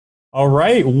All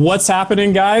right, what's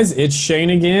happening, guys? It's Shane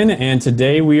again, and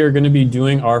today we are going to be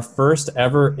doing our first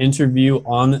ever interview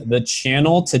on the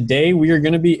channel. Today we are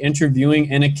going to be interviewing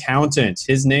an accountant.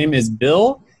 His name is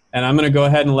Bill, and I'm going to go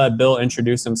ahead and let Bill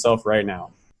introduce himself right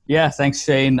now. Yeah, thanks,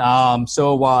 Shane.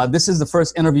 This is the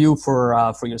first interview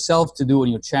for yourself to do on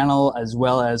your channel, as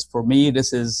well as for me.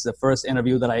 This is the first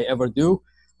interview that I ever do.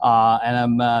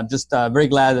 And I'm just very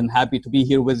glad and happy to be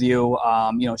here with you,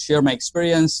 share my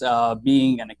experience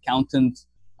being an accountant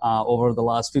over the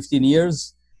last 15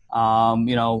 years, I'm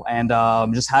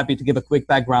just happy to give a quick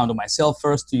background of myself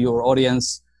first to your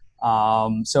audience.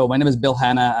 So my name is Bill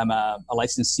Hanna. I'm a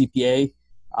licensed CPA,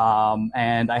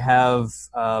 and I have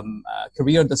a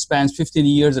career that spans 15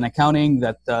 years in accounting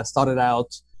that started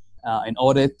out in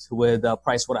audit with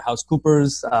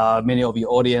PricewaterhouseCoopers. Many of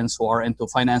your audience who are into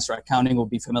finance or accounting will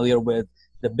be familiar with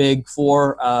the big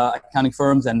four accounting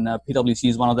firms, and PwC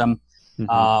is one of them.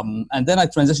 Mm-hmm. And then I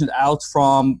transitioned out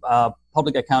from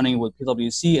public accounting with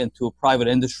PwC into private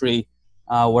industry,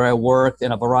 where I worked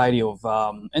in a variety of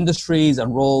industries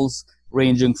and roles,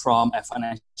 ranging from a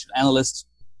financial analyst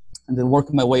and then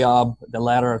working my way up the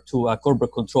ladder to a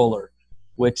corporate controller,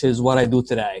 which is what I do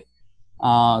today.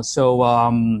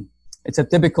 It's a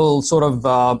typical sort of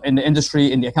in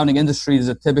the accounting industry is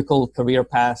a typical career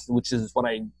path, which is what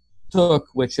I took,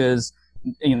 which is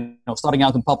starting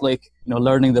out in public,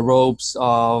 learning the ropes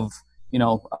of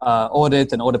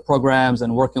audit and audit programs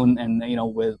and working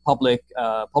with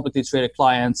publicly traded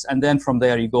clients, and then from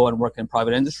there you go and work in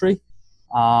private industry.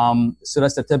 So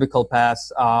that's the typical path.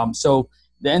 So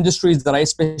the industries that I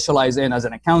specialize in as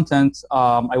an accountant,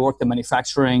 I worked in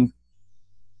manufacturing.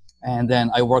 And then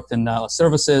I worked in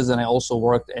services, and I also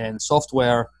worked in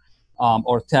software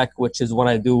or tech, which is what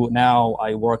I do now.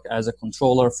 I work as a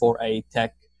controller for a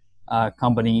tech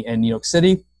company in New York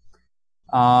City.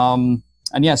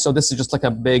 So this is just like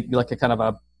a kind of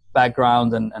a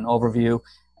background and an overview.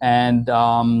 And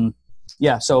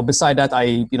so beside that,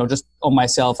 I just on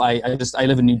myself, I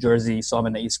live in New Jersey, so I'm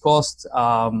in the East Coast.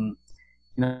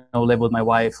 Live with my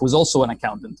wife, who's also an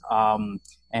accountant,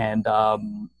 and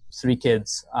 3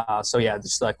 kids.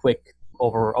 Just a quick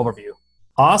overview.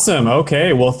 Awesome.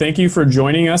 Okay. Well, thank you for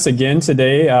joining us again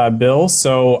today, Bill.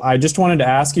 So I just wanted to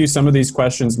ask you, some of these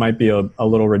questions might be a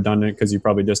little redundant because you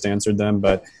probably just answered them,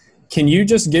 but can you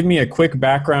just give me a quick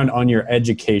background on your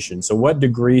education? So what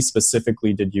degree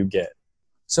specifically did you get?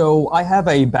 So I have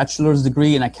a bachelor's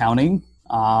degree in accounting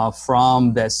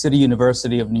from the City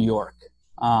University of New York.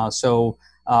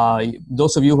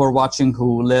 Those of you who are watching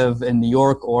who live in New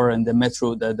York or in the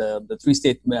metro, the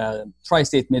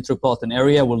tri-state metropolitan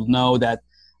area will know that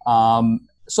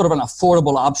sort of an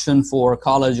affordable option for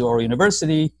college or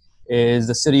university is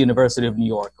the City University of New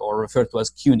York, or referred to as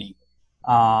CUNY.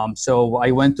 So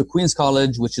I went to Queens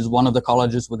College, which is one of the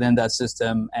colleges within that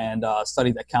system, and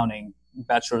studied accounting,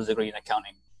 bachelor's degree in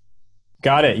accounting.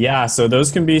 Got it. Yeah. So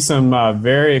those can be some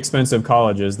very expensive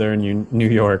colleges there in New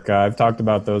York. I've talked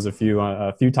about those a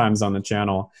few times on the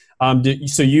channel.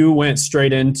 So you went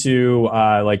straight into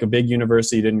like a big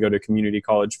university? You didn't go to community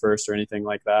college first or anything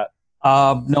like that?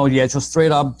 No, yeah, just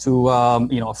straight up to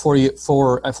a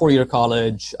four-year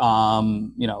college.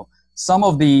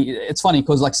 It's funny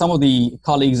because like some of the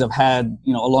colleagues I've had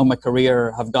along my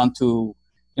career have gone to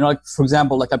for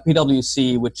example, like at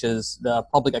PwC, which is the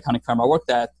public accounting firm I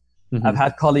worked at. Mm-hmm. I've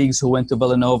had colleagues who went to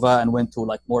Villanova and went to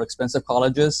like more expensive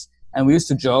colleges, and we used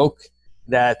to joke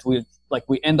that we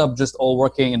end up just all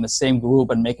working in the same group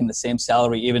and making the same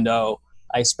salary, even though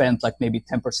I spent like maybe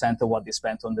 10% of what they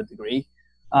spent on the degree.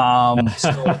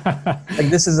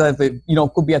 This is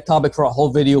could be a topic for a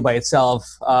whole video by itself.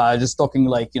 Just talking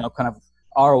kind of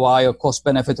ROI or cost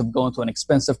benefit of going to an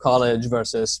expensive college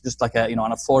versus just like an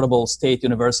affordable state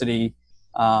university,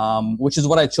 which is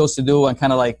what I chose to do, and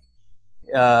kind of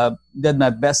did my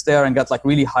best there and got like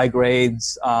really high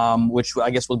grades, which I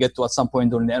guess we'll get to at some point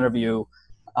during the interview,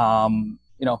 and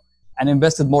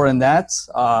invested more in that.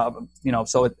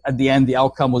 So at the end, the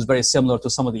outcome was very similar to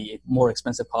some of the more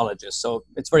expensive colleges. So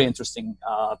it's very interesting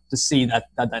to see that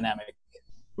dynamic.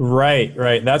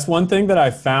 Right. That's one thing that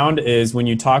I found is when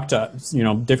you talk to,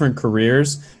 different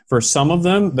careers, for some of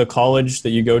them, the college that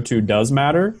you go to does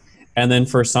matter. And then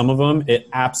for some of them, it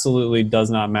absolutely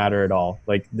does not matter at all.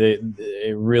 Like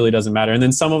it really doesn't matter. And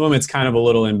then some of them, it's kind of a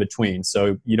little in between.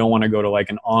 So you don't want to go to like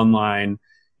an online,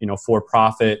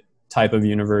 for-profit type of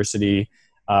university.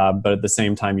 But at the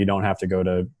same time, you don't have to go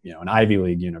to, an Ivy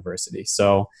League university.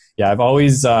 So yeah, I've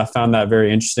always found that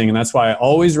very interesting. And that's why I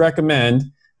always recommend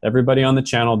everybody on the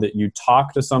channel that you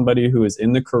talk to somebody who is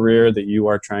in the career that you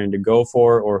are trying to go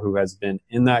for, or who has been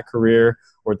in that career,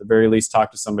 or at the very least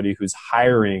talk to somebody who's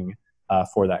hiring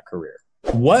for that career.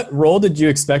 What role did you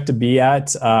expect to be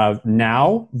at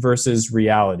now versus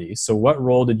reality? So what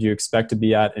role did you expect to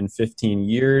be at in 15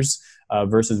 years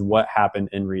versus what happened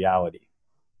in reality?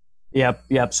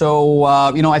 Yep. So,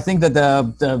 I think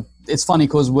that it's funny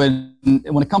because when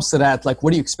it comes to that, like,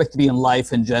 what do you expect to be in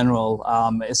life in general?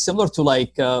 It's similar to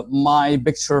like my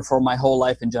picture for my whole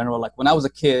life in general. Like when I was a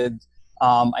kid,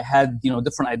 I had,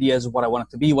 different ideas of what I wanted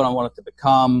to be, what I wanted to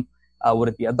become. Would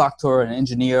it be a doctor, an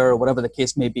engineer, whatever the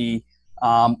case may be.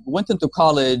 Went into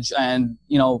college and,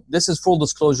 this is full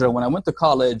disclosure. When I went to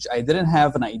college, I didn't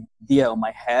have an idea in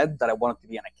my head that I wanted to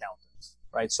be an accountant,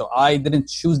 right? So I didn't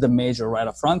choose the major right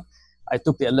up front. I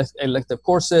took the elective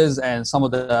courses and some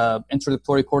of the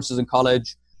introductory courses in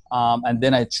college. And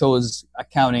then I chose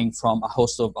accounting from a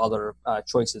host of other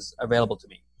choices available to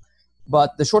me.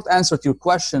 But the short answer to your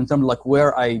question in terms of like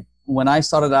when I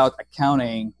started out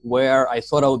accounting, where I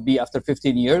thought I would be after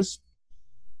 15 years,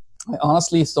 I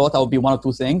honestly thought I would be one of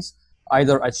two things,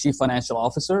 either a chief financial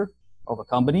officer of a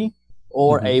company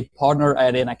or a partner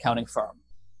at an accounting firm.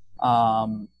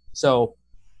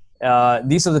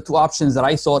 These are the two options that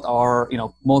I thought are,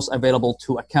 most available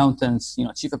to accountants,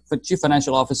 chief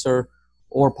financial officer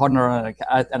or partner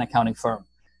at an accounting firm.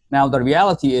 Now, the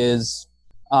reality is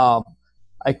I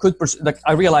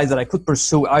realized that I could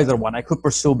pursue either one. I could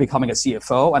pursue becoming a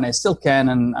CFO, and I still can,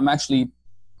 and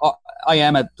I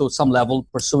am to some level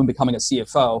pursuing becoming a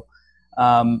CFO.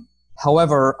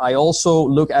 However, I also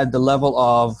look at the level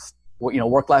of,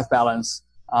 work-life balance,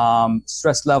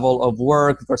 stress level of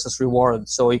work versus reward.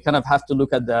 So you kind of have to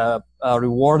look at the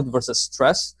reward versus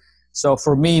stress. So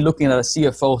for me, looking at a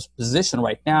CFO position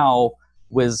right now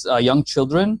with young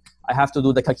children, I have to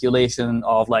do the calculation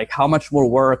of like how much more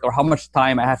work or how much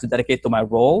time I have to dedicate to my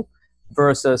role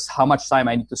versus how much time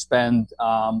I need to spend,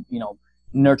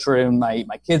 nurturing my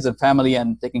kids and family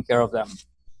and taking care of them.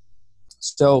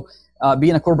 So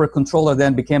being a corporate controller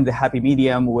then became the happy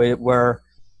medium where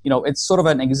it's sort of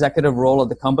an executive role at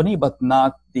the company, but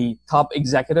not the top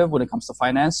executive when it comes to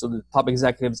finance. So the top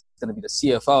executive is going to be the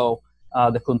CFO.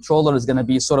 The controller is going to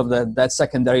be sort of that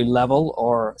secondary level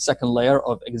or second layer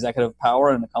of executive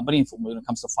power in the company when it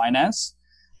comes to finance.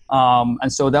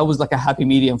 And so that was like a happy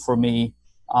medium for me.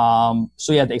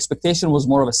 The expectation was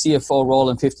more of a CFO role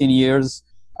in 15 years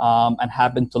and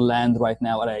happened to land right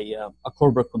now at a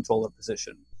corporate controller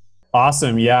position.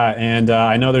 Awesome. Yeah. And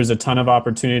I know there's a ton of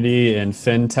opportunity in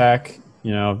Fintech,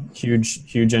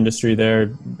 huge industry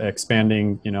there,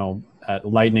 expanding, at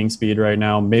lightning speed right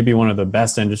now, maybe one of the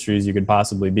best industries you could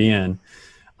possibly be in.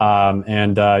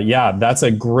 That's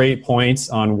a great point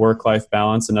on work-life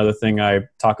balance. Another thing I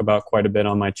talk about quite a bit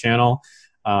on my channel.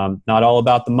 Not all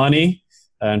about the money.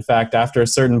 In fact, after a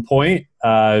certain point,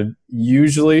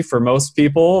 usually for most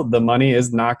people, the money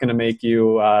is not going to make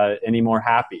you any more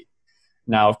happy.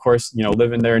 Now, of course,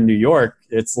 living there in New York,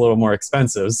 it's a little more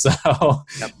expensive, so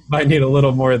might need a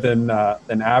little more than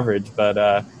average.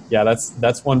 But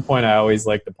that's one point I always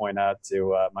like to point out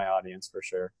to my audience for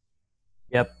sure.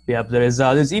 Yep.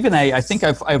 There's even I think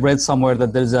I read somewhere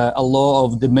that there's a law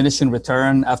of diminishing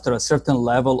return after a certain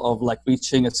level of like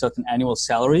reaching a certain annual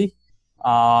salary.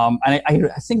 And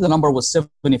I think the number was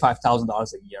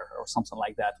 $75,000 a year or something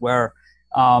like that, where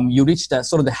you reach that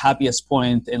sort of the happiest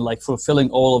point in like fulfilling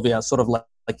all of your sort of like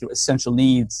your essential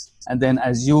needs. And then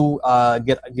as you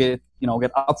get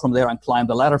up from there and climb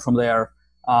the ladder from there,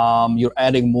 you're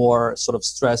adding more sort of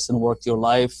stress and work to your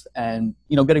life and,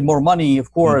 getting more money,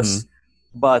 of course,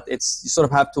 but you sort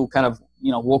of have to kind of,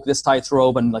 walk this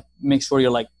tightrope and like make sure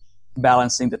you're like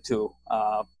balancing the two,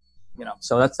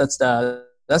 so that's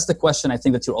the question I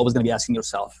think that you're always going to be asking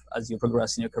yourself as you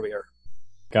progress in your career.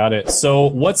 Got it. So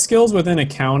what skills within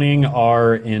accounting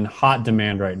are in hot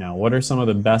demand right now? What are some of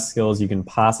the best skills you can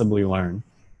possibly learn?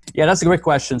 Yeah, that's a great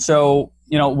question. So,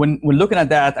 when looking at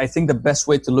that, I think the best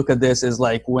way to look at this is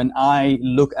like when I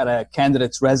look at a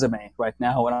candidate's resume right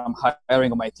now when I'm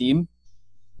hiring on my team,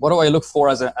 what do I look for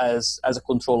as a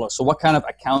controller? So what kind of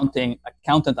accountant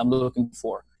I'm looking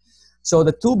for? So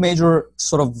the two major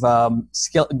sort of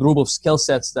group of skill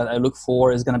sets that I look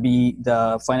for is going to be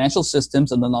the financial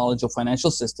systems and the knowledge of financial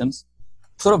systems,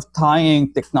 sort of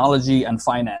tying technology and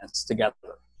finance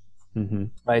together,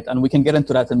 right? And we can get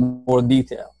into that in more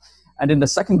detail. And then the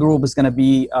second group is going to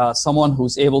be someone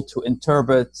who's able to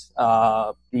interpret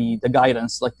the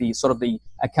guidance, like the sort of the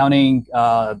accounting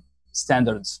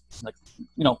standards, like,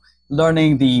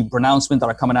 learning the pronouncements that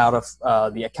are coming out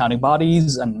of the accounting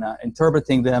bodies and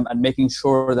interpreting them and making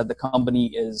sure that the company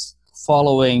is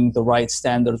following the right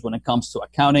standards when it comes to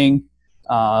accounting,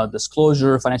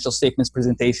 disclosure, financial statements,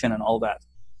 presentation, and all that.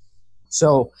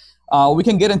 So we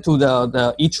can get into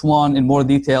the each one in more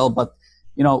detail, but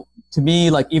to me,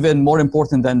 like even more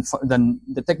important than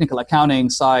the technical accounting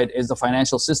side is the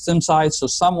financial system side. So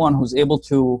someone who's able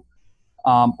to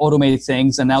automate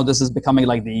things, and now this is becoming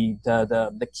like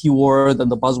the keyword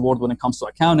and the buzzword when it comes to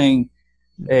accounting,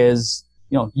 is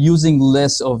using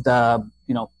less of the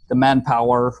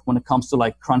manpower when it comes to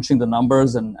like crunching the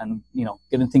numbers and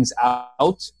getting things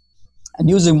out, and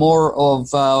using more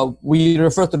of we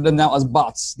refer to them now as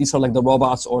bots. These are like the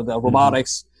robots or the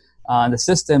robotics. The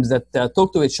systems that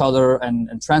talk to each other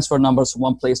and transfer numbers from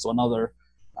one place to another,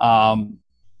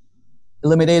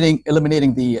 eliminating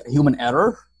the human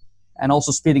error, and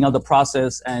also speeding up the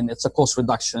process. And it's a cost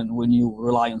reduction when you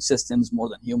rely on systems more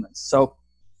than humans. So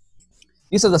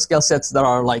these are the skill sets that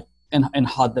are like in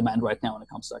hot demand right now when it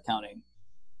comes to accounting.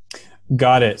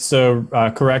 Got it. So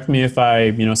correct me if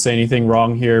I say anything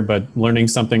wrong here, but learning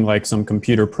something like some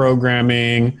computer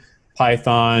programming,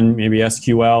 Python, maybe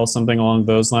SQL, something along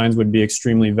those lines would be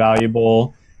extremely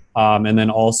valuable. And then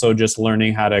also just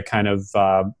learning how to kind of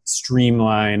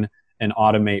streamline and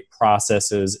automate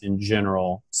processes in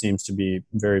general seems to be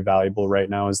very valuable right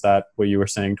now. Is that what you were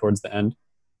saying towards the end?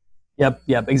 Yep,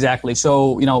 exactly.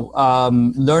 So,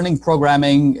 learning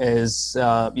programming is,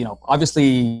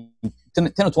 obviously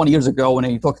 10 or 20 years ago when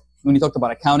you talked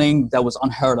about accounting, that was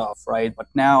unheard of, right? But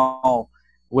now,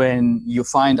 when you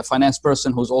find a finance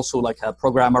person who's also like a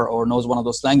programmer or knows one of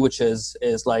those languages,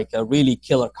 is like a really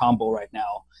killer combo right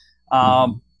now.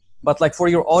 But like for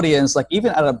your audience, like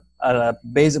even at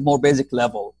a more basic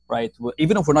level, right?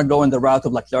 Even if we're not going the route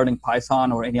of like learning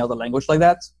Python or any other language like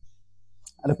that,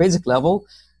 at a basic level,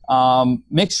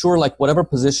 make sure like whatever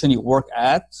position you work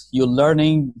at, you're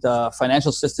learning the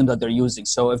financial system that they're using.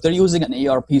 So if they're using an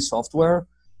ERP software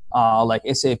like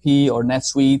SAP or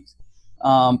NetSuite,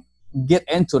 get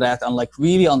into that and like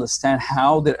really understand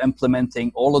how they're implementing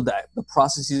all of that, the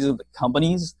processes of the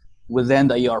companies within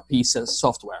the ERP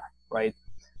software, right?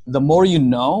 The more you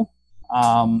know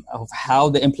of how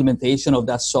the implementation of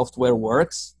that software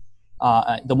works,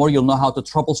 the more you'll know how to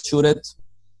troubleshoot it,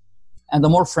 and the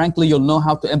more frankly you'll know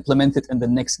how to implement it in the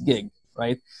next gig,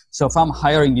 right? So if I'm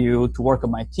hiring you to work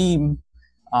on my team,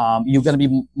 you're going to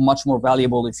be much more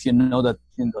valuable if you know the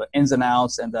ins and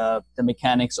outs and the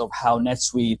mechanics of how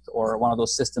NetSuite or one of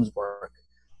those systems work.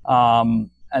 And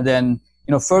then,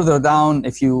 further down,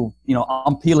 if you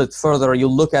unpeel it further, you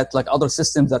look at like other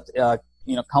systems that,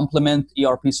 complement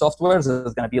ERP softwares.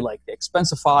 There's going to be like the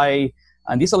Expensify,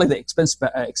 and these are like the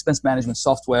expense management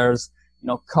softwares.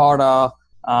 Carta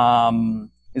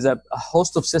is a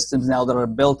host of systems now that are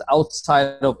built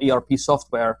outside of ERP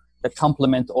software that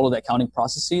complement all of the accounting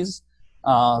processes.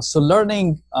 So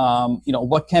learning,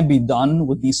 what can be done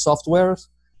with these softwares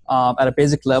at a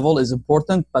basic level is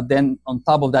important. But then on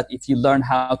top of that, if you learn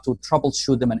how to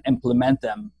troubleshoot them and implement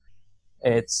them,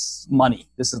 it's money.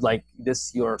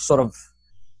 You're sort of,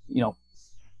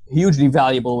 hugely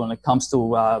valuable when it comes to,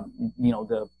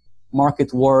 the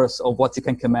market worth of what you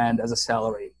can command as a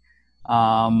salary.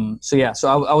 So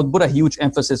I would put a huge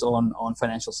emphasis on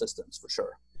financial systems for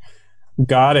sure.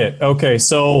 Got it. Okay.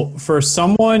 So for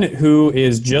someone who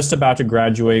is just about to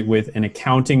graduate with an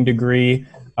accounting degree,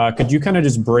 could you kind of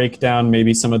just break down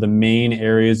maybe some of the main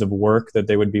areas of work that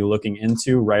they would be looking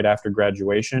into right after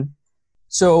graduation?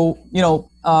 So,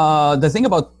 the thing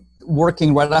about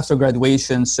working right after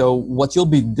graduation, so what you'll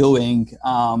be doing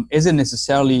isn't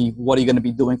necessarily what you're going to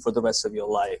be doing for the rest of your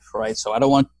life, right? So I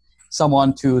don't want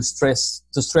someone to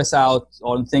stress out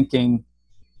on thinking,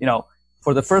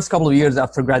 for the first couple of years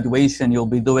after graduation, you'll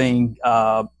be doing,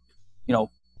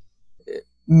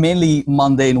 mainly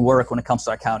mundane work when it comes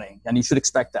to accounting, and you should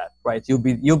expect that, right? You'll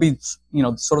be,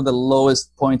 sort of the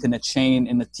lowest point in the chain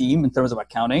in the team in terms of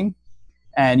accounting,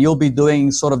 and you'll be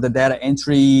doing sort of the data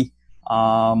entry,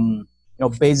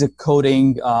 basic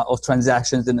coding of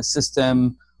transactions in the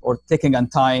system, or ticking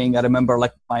and tying. I remember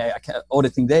like my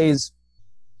auditing days.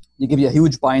 You give you a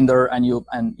huge binder, and you're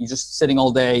just sitting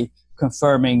all day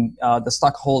confirming the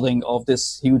stock holding of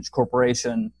this huge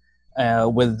corporation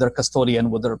with their custodian,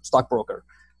 with their stockbroker.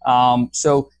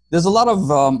 So there's a lot of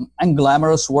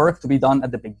unglamorous work to be done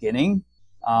at the beginning,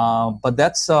 but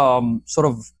that's sort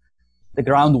of the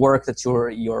groundwork that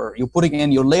you're putting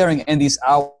in. You're layering in these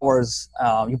hours.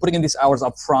 You're putting in these hours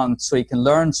up front, so you can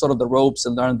learn sort of the ropes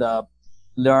and learn the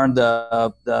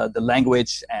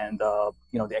language and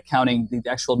the accounting, the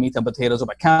actual meat and potatoes of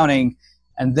accounting,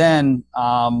 and then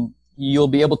you'll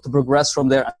be able to progress from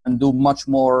there and do much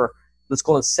more, let's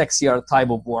call it sexier type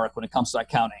of work when it comes to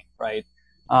accounting, right?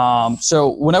 So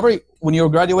when you're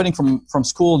graduating from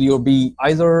school, you'll be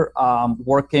either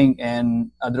working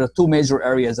in, there are two major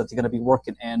areas that you're going to be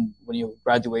working in when you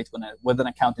graduate with an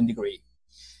accounting degree.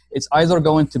 it's either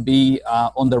going to be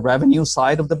on the revenue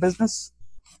side of the business,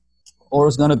 or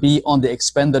it's going to be on the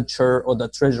expenditure or the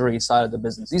treasury side of the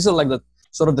business. These are like the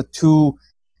sort of the two,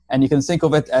 and you can think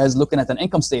of it as looking at an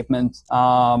income statement.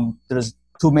 There's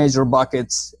two major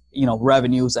buckets,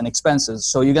 revenues and expenses.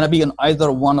 So you're going to be on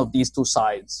either one of these two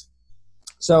sides.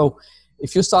 So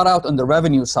if you start out on the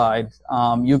revenue side,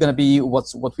 you're going to be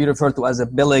what we refer to as a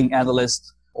billing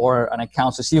analyst or an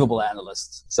accounts receivable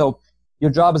analyst. So your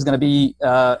job is going to be,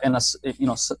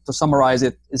 to summarize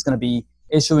it, is going to be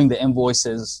issuing the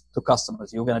invoices to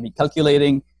customers. You're going to be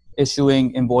calculating,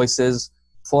 issuing invoices,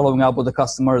 following up with the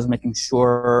customers, making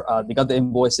sure they got the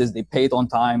invoices, they paid on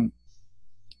time,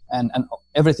 and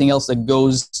everything else that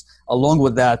goes along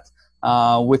with that,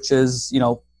 which is,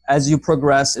 as you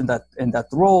progress in that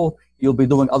role, you'll be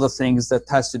doing other things that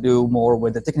has to do more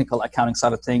with the technical accounting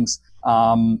side of things,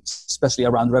 especially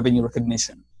around revenue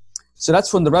recognition. So that's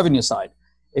from the revenue side.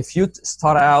 If you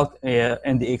start out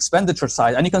in the expenditure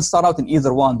side, and you can start out in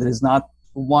either one, there is not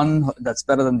one that's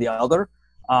better than the other.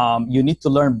 You need to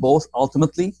learn both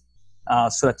ultimately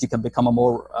so that you can become a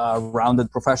more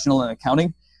rounded professional in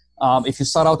accounting. If you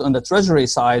start out on the treasury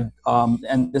side,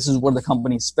 and this is where the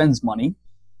company spends money,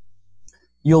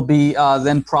 you'll be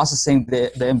then processing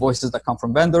the invoices that come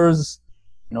from vendors,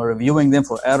 reviewing them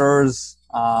for errors,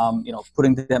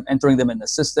 entering them in the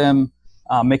system,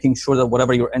 making sure that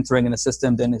whatever you're entering in the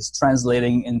system then is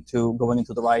translating into going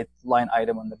into the right line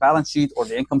item on the balance sheet or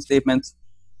the income statement,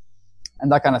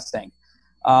 and that kind of thing.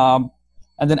 And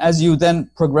then as you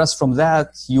then progress from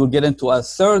that, you'll get into a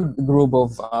third group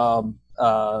of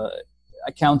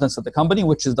accountants at the company,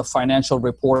 which is the financial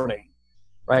reporting,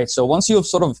 right? So once you've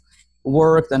sort of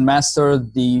worked and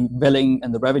mastered the billing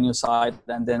and the revenue side,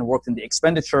 and then worked in the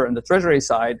expenditure and the treasury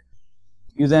side,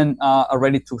 you then are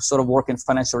ready to sort of work in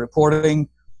financial reporting,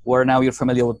 where now you're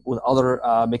familiar with other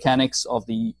mechanics of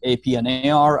the AP and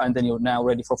AR, and then you're now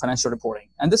ready for financial reporting.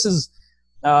 And this is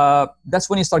that's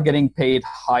when you start getting paid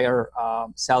higher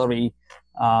salary,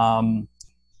 and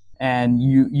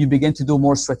you begin to do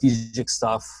more strategic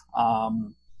stuff.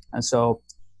 And so,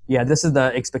 yeah, this is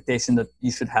the expectation that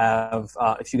you should have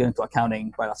if you get into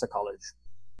accounting right after college.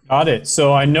 Got it.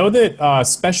 So I know that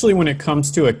especially when it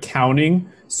comes to accounting,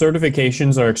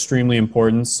 certifications are extremely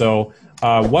important. So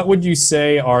what would you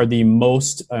say are the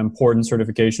most important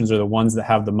certifications, or the ones that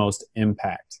have the most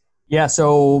impact? Yeah,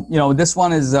 so this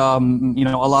one is a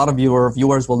lot of your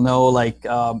viewers will know, like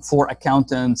for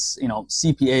accountants,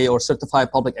 CPA or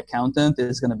certified public accountant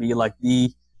is going to be like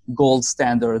the gold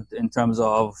standard in terms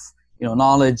of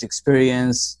knowledge,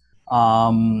 experience,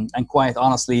 and quite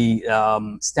honestly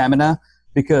stamina.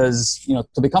 Because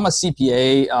to become a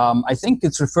CPA, I think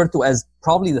it's referred to as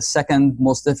probably the second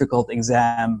most difficult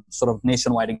exam, sort of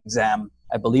nationwide exam.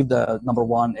 I believe the number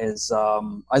one is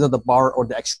either the bar or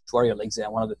the actuarial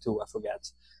exam, one of the two, I forget.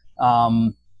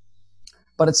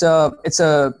 But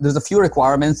there's a few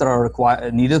requirements that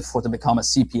are needed to become a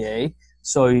CPA.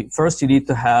 So first, you need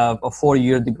to have a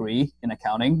 4-year degree in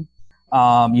accounting.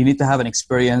 You need to have an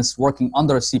experience working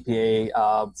under a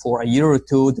CPA for a year or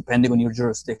two, depending on your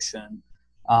jurisdiction.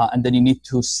 And then you need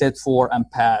to sit for and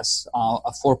pass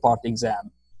a 4-part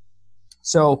exam.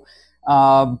 So,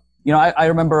 I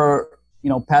remember,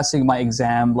 passing my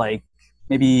exam like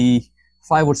maybe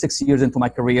 5 or 6 years into my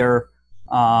career.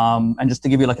 And just to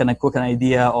give you like a quick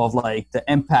idea of like the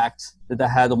impact that I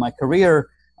had on my career,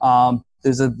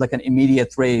 there's an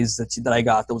immediate raise that I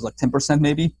got that was like 10%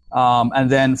 maybe. And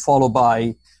then followed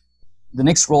by the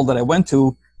next role that I went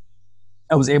to,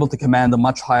 I was able to command a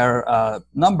much higher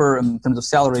number in terms of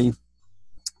salary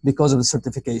because of the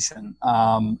certification.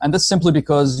 And that's simply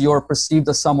because you're perceived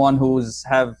as someone who's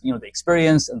have the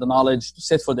experience and the knowledge to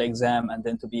sit for the exam, and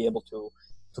then to be able to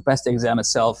pass the exam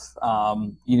itself.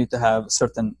 You need to have a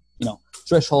certain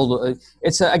threshold.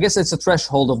 I guess it's a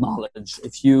threshold of knowledge.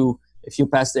 If you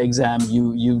pass the exam,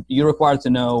 you're required to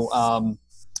know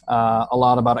a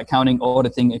lot about accounting,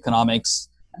 auditing, economics,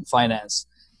 and finance.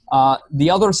 The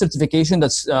other certification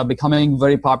that's becoming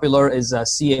very popular is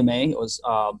CMA, or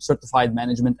Certified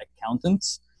Management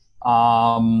Accountant.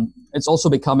 It's also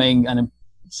becoming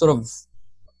sort of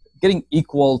getting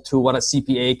equal to what a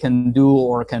CPA can do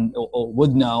or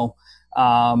would know,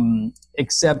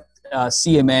 except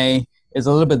CMA is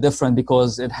a little bit different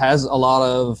because it has a lot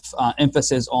of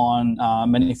emphasis on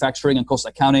manufacturing and cost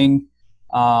accounting.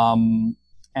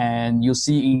 And you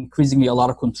see increasingly a lot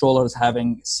of controllers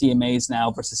having CMAs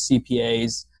now versus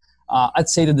CPAs. I'd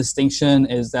say the distinction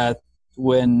is that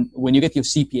when you get your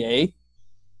CPA,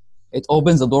 it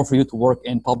opens the door for you to work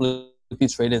in publicly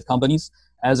traded companies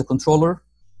as a controller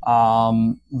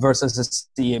versus a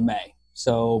CMA.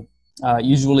 So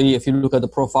Usually, if you look at the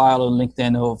profile on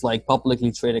LinkedIn of like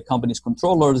publicly traded companies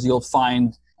controllers, you'll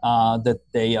find that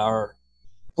they are,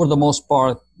 for the most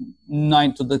part,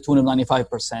 9 to the tune of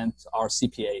 95% are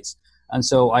CPAs. And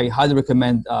so I highly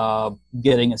recommend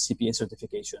getting a CPA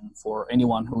certification for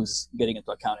anyone who's getting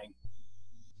into accounting.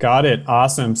 Got it.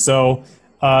 Awesome. So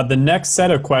the next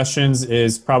set of questions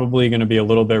is probably going to be a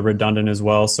little bit redundant as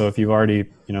well. So if you've already,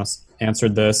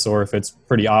 answered this, or if it's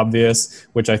pretty obvious,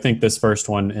 which I think this first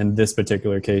one in this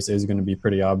particular case is going to be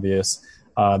pretty obvious,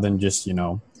 then just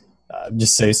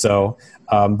say so.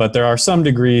 But there are some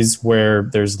degrees where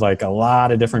there's like a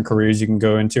lot of different careers you can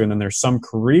go into, and then there's some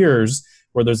careers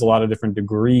where there's a lot of different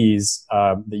degrees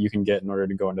that you can get in order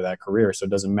to go into that career. So it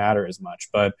doesn't matter as much.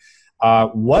 But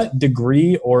what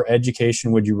degree or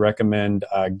education would you recommend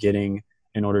getting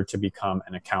in order to become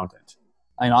an accountant?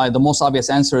 The most obvious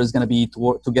answer is going to be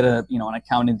to get an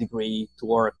accounting degree to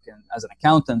work as an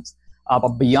accountant. But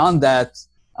beyond that,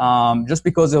 just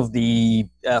because of the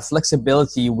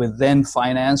flexibility within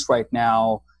finance right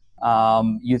now,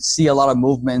 you see a lot of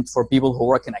movement for people who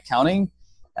work in accounting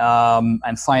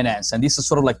and finance. And these are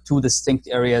sort of like two distinct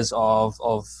areas of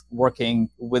working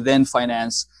within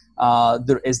finance.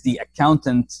 There is the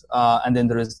accountant, and then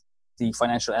there is the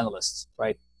financial analyst,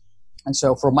 right? And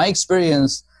so from my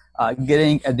experience,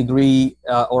 getting a degree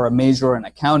or a major in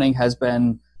accounting has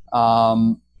been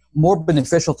more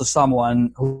beneficial to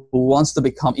someone who wants to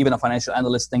become even a financial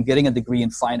analyst than getting a degree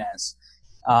in finance.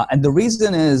 And the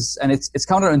reason is, and it's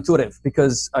counterintuitive,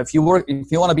 because if you want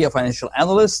to be a financial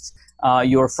analyst,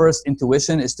 your first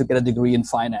intuition is to get a degree in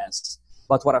finance.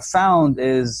 But what I found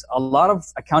is a lot of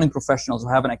accounting professionals who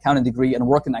have an accounting degree and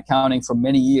work in accounting for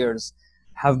many years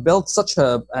have built such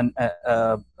a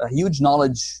huge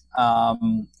knowledge,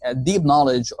 a deep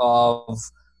knowledge of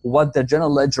what the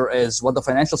general ledger is, what the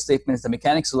financial statements, the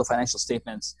mechanics of the financial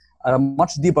statements, at a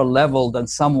much deeper level than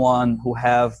someone who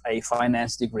have a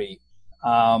finance degree.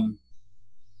 And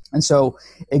so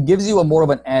it gives you more of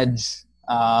an edge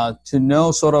to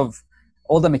know sort of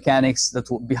all the mechanics that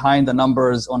behind the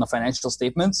numbers on the financial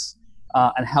statements,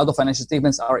 and how the financial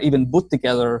statements are even put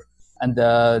together, and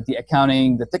the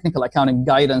accounting, the technical accounting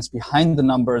guidance behind the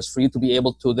numbers for you to be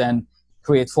able to then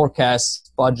create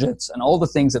forecasts, budgets, and all the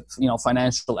things that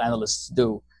financial analysts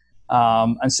do.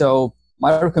 And so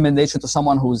my recommendation to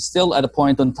someone who's still at a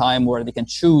point in time where they can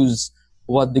choose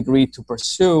what degree to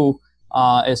pursue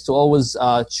is to always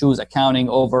choose accounting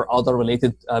over other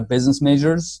related business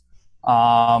majors.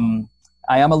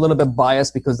 I am a little bit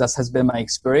biased because that has been my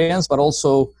experience, but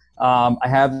also I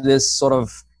have this sort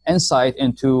of insight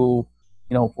into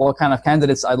what kind of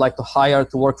candidates I'd like to hire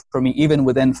to work for me, even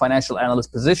within financial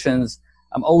analyst positions.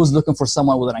 I'm always looking for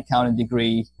someone with an accounting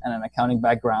degree and an accounting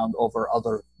background over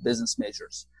other business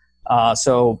majors.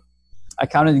 So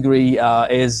accounting degree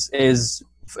is,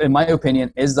 in my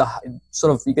opinion, is the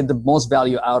sort of, you get the most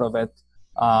value out of it,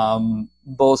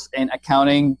 both in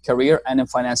accounting career and in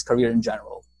finance career in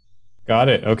general. Got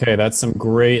it. Okay, that's some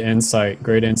great insight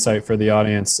for the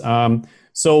audience.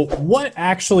 So what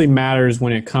actually matters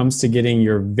when it comes to getting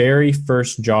your very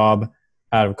first job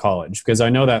out of college? Because I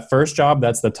know that first job,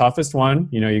 that's the toughest one.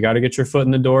 You got to get your foot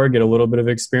in the door, get a little bit of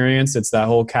experience. It's that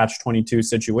whole catch-22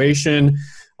 situation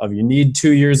of you need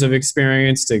 2 years of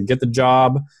experience to get the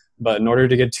job, but in order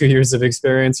to get 2 years of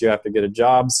experience, you have to get a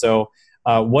job. So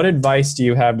what advice do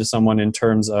you have to someone in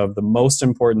terms of the most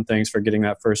important things for getting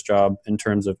that first job, in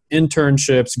terms of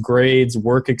internships, grades,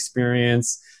 work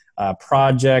experience,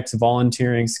 projects,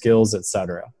 volunteering skills,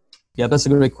 etc.? Yeah, that's a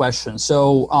great question.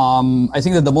 So I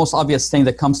think that the most obvious thing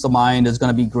that comes to mind is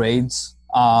going to be grades.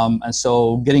 And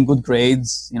so getting good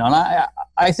grades, and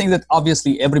I think that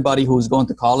obviously everybody who's going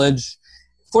to college,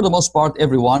 for the most part,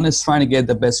 everyone is trying to get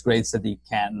the best grades that they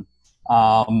can.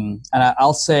 And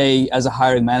I'll say as a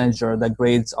hiring manager that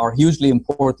grades are hugely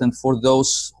important for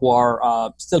those who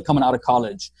are still coming out of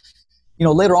college.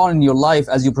 Later on in your life,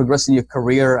 as you progress in your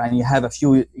career and you have a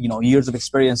few, years of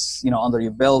experience, under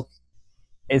your belt,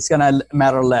 it's going to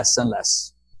matter less and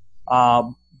less.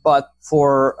 But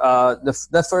for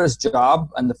the first job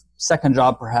and the second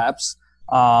job, perhaps,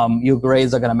 your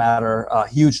grades are going to matter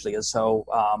hugely. And so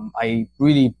I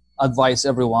really advise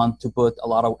everyone to put a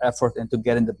lot of effort into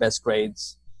getting the best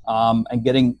grades and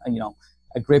getting,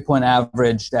 a grade point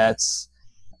average that's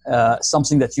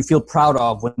something that you feel proud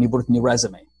of when you put it in your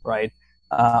resume, right?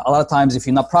 A lot of times, if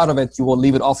you're not proud of it, you will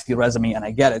leave it off your resume, and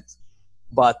I get it.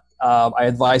 But I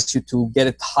advise you to get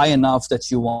it high enough that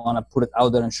you want to put it out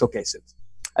there and showcase it.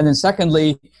 And then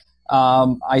secondly,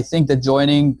 I think that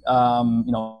joining,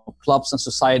 clubs and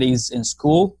societies in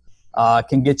school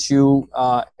can get you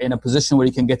in a position where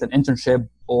you can get an internship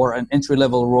or an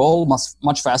entry-level role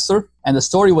much faster. And the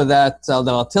story with that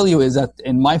that I'll tell you is that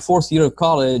in my fourth year of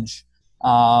college,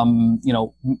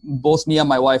 both me and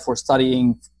my wife were studying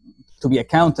to be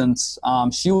accountants.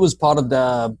 She was part of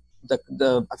the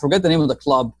I forget the name of the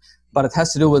club, but it has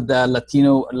to do with the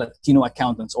Latino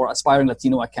accountants or aspiring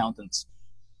Latino accountants.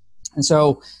 And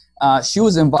so she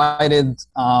was invited.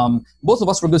 Both of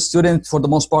us were good students. For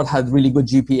the most part, had really good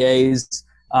GPAs.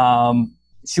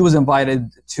 She was invited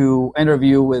to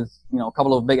interview with a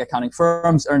couple of big accounting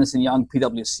firms, Ernst & Young,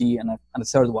 PwC, and a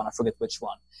third one. I forget which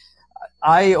one.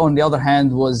 I, on the other hand,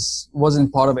 wasn't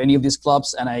part of any of these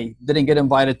clubs, and I didn't get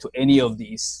invited to any of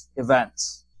these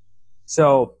events. So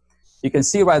you can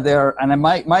see right there, and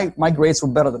my grades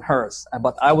were better than hers,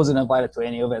 but I wasn't invited to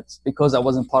any of it because I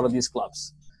wasn't part of these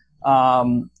clubs.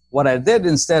 What I did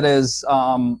instead is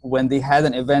when they had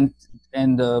an event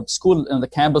in the school, in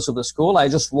the campus of the school, I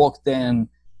just walked in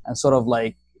and sort of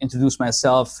like introduced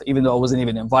myself, even though I wasn't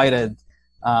even invited.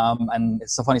 And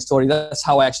it's a funny story. That's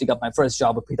how I actually got my first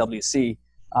job at PwC.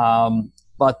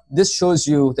 But this shows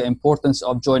you the importance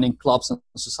of joining clubs and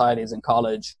societies in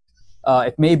college.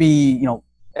 It may be,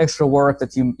 extra work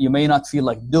that you may not feel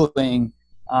like doing,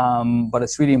 but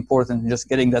it's really important just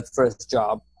getting that first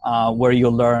job where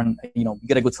you'll learn,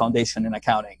 get a good foundation in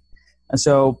accounting. And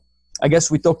so I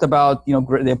guess we talked about,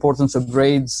 the importance of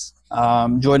grades,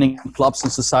 joining clubs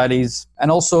and societies, and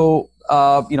also,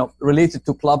 related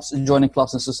to clubs, joining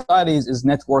clubs and societies is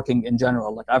networking in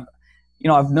general. Like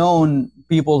I've known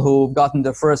people who've gotten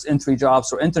their first entry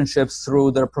jobs or internships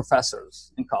through their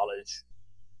professors in college.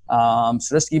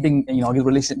 So just keeping,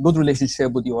 good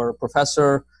relationship with your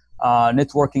professor,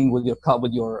 networking with your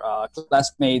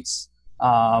classmates.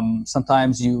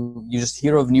 Sometimes you just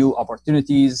hear of new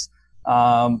opportunities.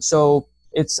 So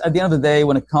it's at the end of the day,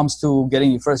 when it comes to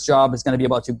getting your first job, it's going to be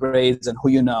about your grades and who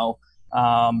you know.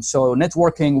 So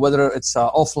networking, whether it's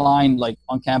offline, like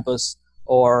on campus,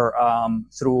 or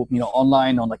through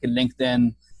online on like a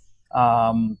LinkedIn,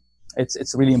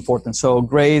 it's really important. So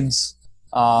grades,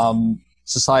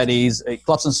 societies,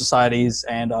 clubs and societies,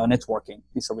 and networking.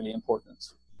 These are really important.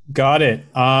 Got it.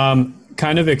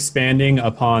 Kind of expanding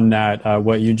upon that,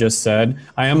 what you just said,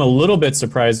 I am a little bit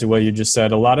surprised at what you just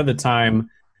said. A lot of the time,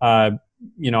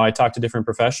 I talk to different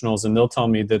professionals and they'll tell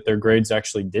me that their grades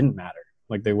actually didn't matter.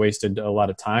 Like they wasted a lot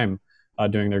of time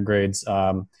doing their grades.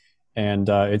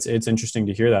 It's interesting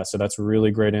to hear that. So that's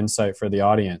really great insight for the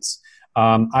audience.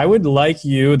 I would like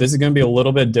you, this is going to be a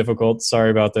little bit difficult,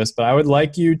 sorry about this, but I would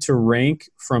like you to rank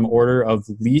from order of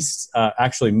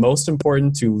most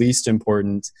important to least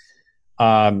important,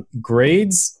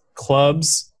 grades,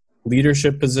 clubs,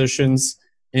 leadership positions,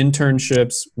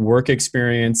 internships, work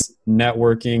experience,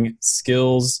 networking,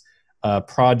 skills,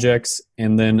 projects,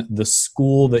 and then the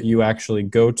school that you actually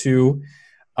go to,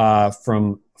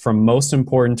 from most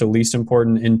important to least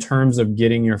important in terms of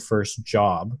getting your first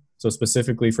job. So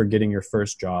specifically for getting your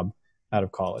first job out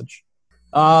of college.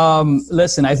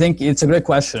 Listen, I think it's a great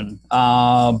question.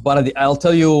 But I'll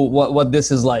tell you what this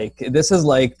is like. This is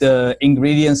like the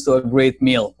ingredients to a great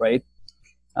meal, right?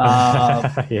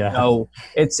 Yeah.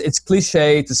 It's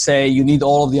cliche to say you need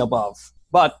all of the above.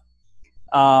 But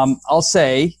I'll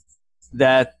say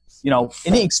that,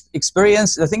 any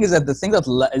experience, the thing is that the thing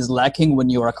that is lacking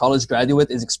when you're a college graduate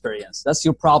is experience. That's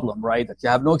your problem, right? That you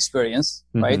have no experience,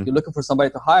 right? You're looking for somebody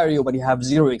to hire you, but you have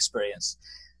zero experience.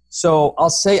 So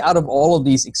I'll say out of all of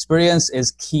these, experience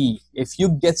is key. If you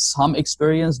get some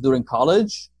experience during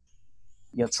college,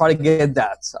 try to get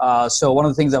that. So one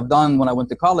of the things I've done when I went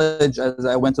to college is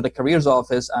I went to the careers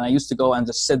office and I used to go and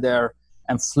just sit there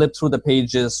and flip through the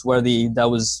pages where that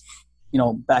was,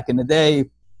 back in the day.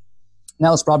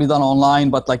 Now it's probably done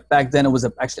online, but like back then it was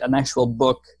actually an actual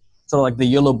book, sort of like the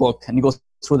yellow book, and you go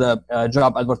through the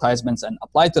job advertisements and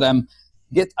apply to them.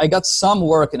 I got some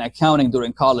work in accounting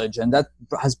during college, and that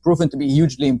has proven to be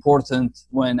hugely important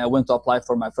when I went to apply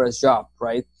for my first job,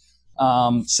 right?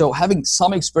 So having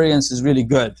some experience is really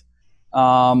good.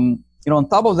 On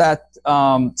top of that,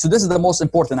 so this is the most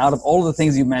important out of all of the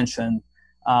things you mentioned.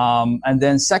 And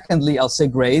then secondly, I'll say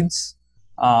grades.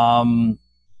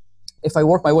 If I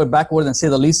work my way backward and say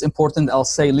the least important, I'll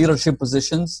say leadership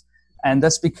positions. And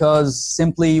that's because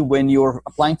simply when you're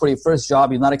applying for your first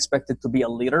job, you're not expected to be a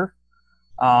leader.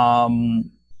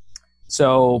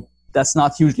 So that's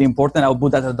not hugely important. I'll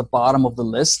put that at the bottom of the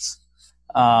list.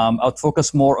 I'll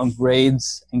focus more on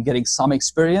grades and getting some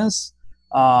experience.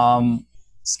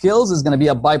 Skills is going to be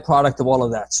a byproduct of all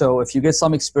of that. So if you get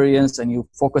some experience and you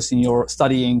focus in your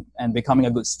studying and becoming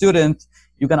a good student,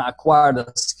 you're going to acquire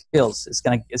the skills. It's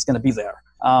going to be there.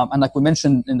 And like we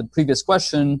mentioned in the previous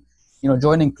question,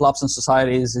 joining clubs and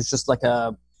societies is just like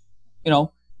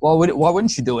why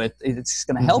wouldn't you do it? It's just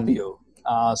going to help you.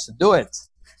 So do it.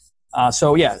 I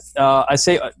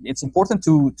say it's important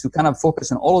to kind of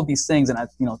focus on all of these things and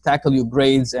tackle your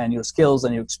grades and your skills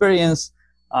and your experience.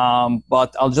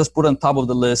 But I'll just put on top of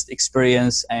the list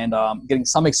experience and getting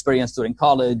some experience during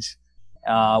college,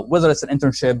 whether it's an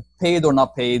internship, paid or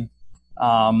not paid,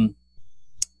 and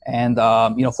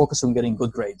focus on getting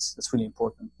good grades. That's really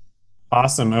important.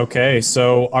 Awesome. Okay.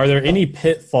 So are there any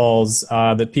pitfalls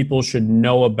that people should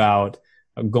know about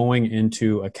going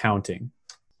into accounting?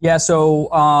 Yeah. So,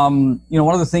 one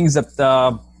of the things that,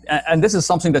 and this is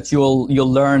something that you'll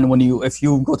learn if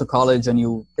you go to college and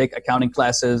you take accounting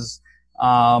classes.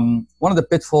 One of the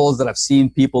pitfalls that I've seen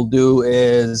people do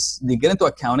is they get into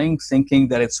accounting thinking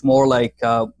that it's more like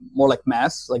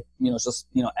math,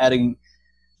 adding,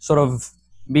 sort of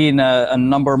being a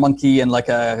number monkey and like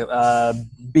a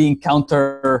being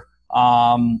counter.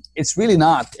 It's really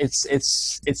not.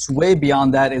 It's way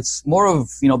beyond that. It's more of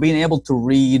being able to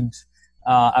read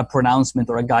a pronouncement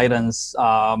or a guidance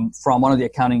from one of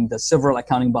the several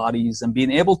accounting bodies, and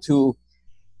being able to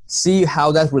see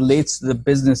how that relates to the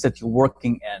business that you're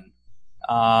working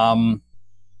in.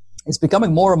 It's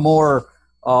becoming more and more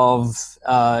of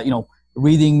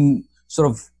reading sort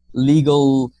of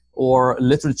legal or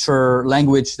literature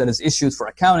language that is issued for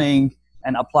accounting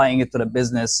and applying it to the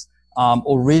business,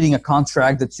 or reading a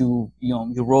contract that you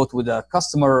wrote with a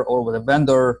customer or with a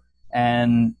vendor,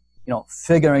 and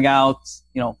figuring out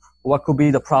what could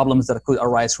be the problems that could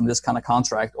arise from this kind of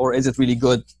contract, or is it really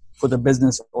good for the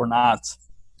business or not.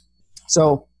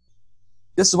 So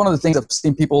this is one of the things I've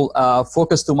seen people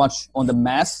focus too much on the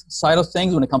math side of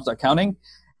things when it comes to accounting,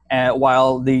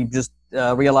 while they just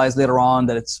realize later on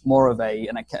that it's more of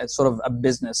sort of a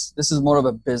business. This is more of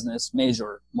a business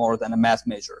major more than a math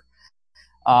major.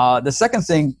 The second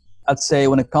thing I'd say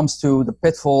when it comes to the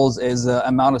pitfalls is the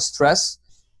amount of stress.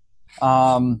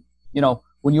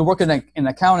 When you're working in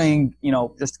accounting,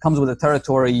 just comes with the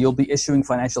territory. You'll be issuing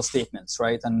financial statements,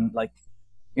 right? And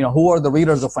who are the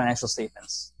readers of financial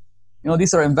statements?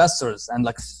 These are investors, and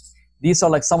these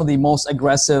are some of the most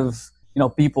aggressive,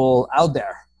 people out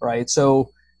there, right?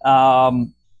 So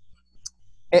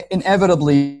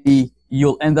inevitably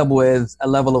you'll end up with a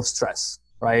level of stress,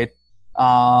 right?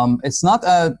 It's not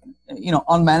a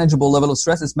unmanageable level of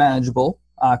stress. It's manageable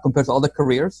compared to other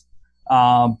careers,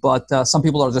 but some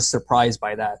people are just surprised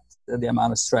by that, the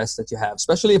amount of stress that you have,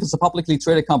 especially if it's a publicly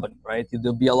traded company, right?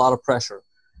 There'll be a lot of pressure.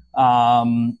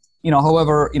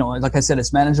 However, like I said,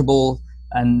 it's manageable,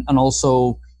 and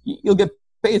also you'll get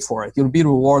paid for it. You'll be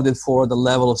rewarded for the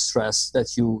level of stress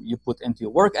that you put into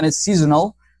your work, and it's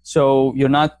seasonal. So you're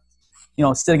not,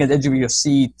 sitting at the edge of your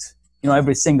seat,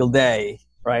 every single day,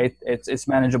 right? It's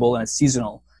manageable and it's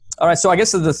seasonal. All right. So I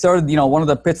guess the third, one of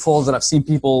the pitfalls that I've seen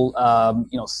people,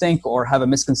 think or have a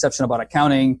misconception about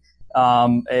accounting,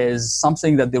 is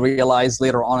something that they realize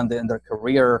later on in their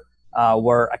career,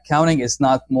 where accounting is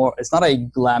not a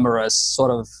glamorous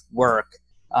sort of work.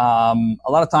 A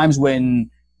lot of times when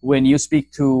you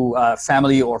speak to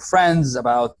family or friends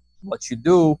about what you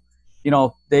do,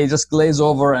 they just glaze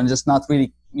over and just not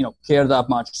really, care that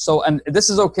much. So, and this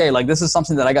is okay. This is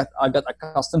something that I got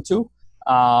accustomed to.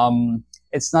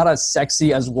 It's not as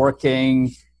sexy as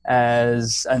working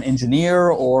as an engineer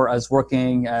or as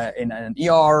working in an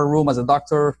ER room as a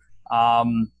doctor.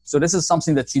 So this is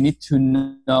something that you need to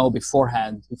know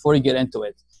beforehand, before you get into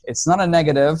it. It's not a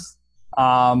negative,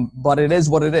 but it is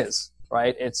what it is,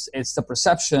 right? It's the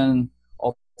perception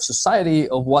of society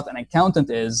of what an accountant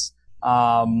is.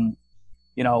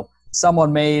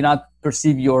 Someone may not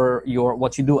perceive your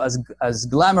what you do as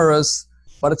glamorous,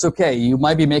 but it's okay. You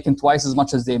might be making twice as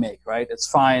much as they make, right? It's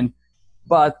fine,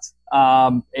 but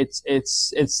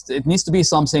it needs to be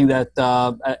something that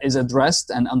is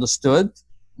addressed and understood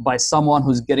by someone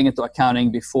who's getting into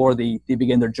accounting before they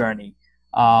begin their journey.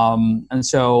 And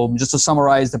so just to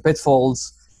summarize the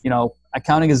pitfalls,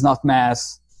 accounting is not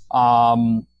math.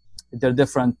 They're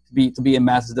different. To be in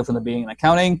math is different than being in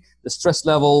accounting. The stress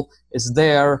level is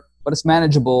there, but it's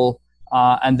manageable.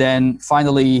 And then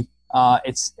finally,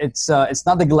 it's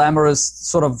not the glamorous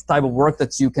sort of type of work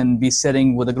that you can be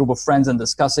sitting with a group of friends and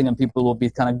discussing, and people will be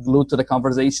kind of glued to the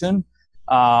conversation.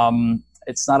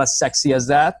 It's not as sexy as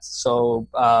that. So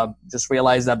just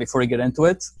realize that before you get into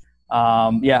it.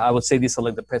 I would say these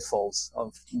are the pitfalls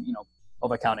of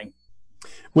accounting.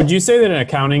 Would you say that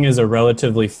accounting is a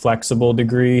relatively flexible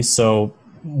degree? So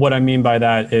what I mean by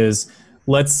that is,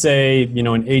 let's say, an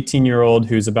 18-year-old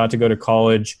who's about to go to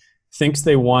college thinks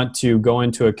they want to go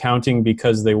into accounting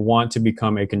because they want to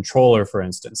become a controller, for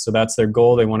instance. So that's their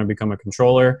goal. They want to become a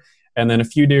controller. And then a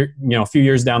few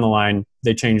years down the line,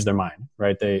 they change their mind,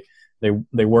 right? They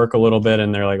they work a little bit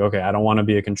and they're like, okay, I don't want to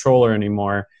be a controller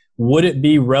anymore. Would it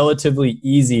be relatively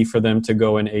easy for them to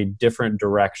go in a different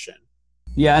direction?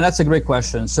 Yeah, and that's a great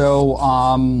question. So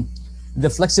the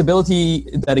flexibility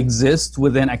that exists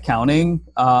within accounting,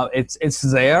 it's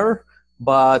there,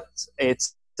 but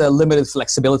it's a limited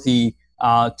flexibility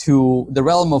to the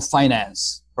realm of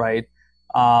finance, right?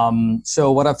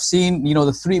 So what I've seen,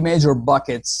 the three major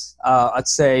buckets, I'd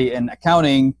say in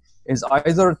accounting is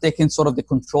either taking sort of the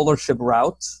controllership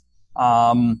route.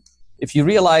 If you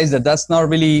realize that that's not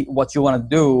really what you want to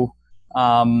do,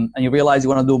 and you realize you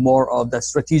want to do more of the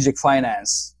strategic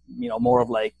finance, more of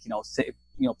like,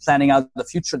 planning out the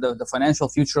future, the financial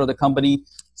future of the company.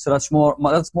 So that's more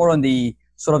on the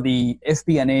sort of the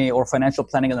FP&A or financial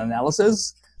planning and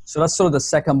analysis. So that's sort of the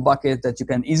second bucket that you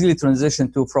can easily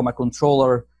transition to from a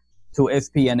controller to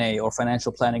FP&A or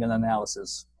financial planning and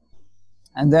analysis.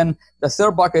 And then the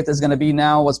third bucket is going to be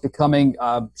now what's becoming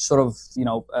an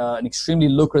extremely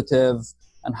lucrative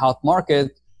and hot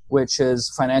market, which is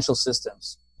financial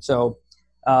systems. So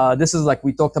this is like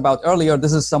we talked about earlier.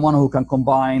 This is someone who can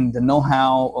combine the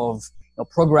know-how of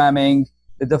programming,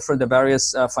 the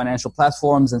various financial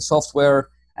platforms and software,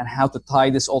 and how to tie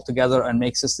this all together and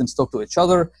make systems talk to each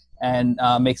other and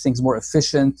make things more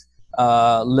efficient,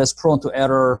 less prone to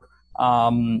error,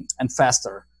 and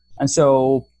faster. And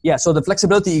so, so the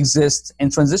flexibility exists in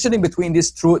transitioning between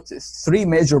these three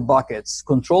major buckets: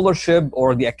 controllership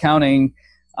or the accounting,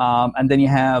 and then you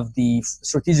have the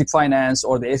strategic finance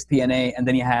or the FP&A, and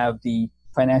then you have the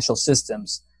financial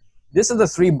systems. These are the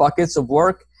three buckets of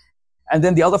work. And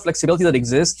then the other flexibility that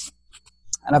exists,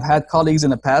 and I've had colleagues in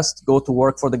the past go to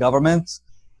work for the government.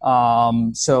 For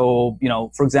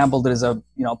example, there is a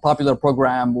popular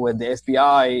program with the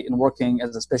FBI in working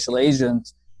as a special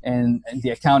agent in the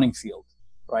accounting field,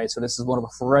 right? So this is one of a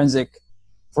forensic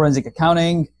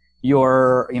accounting.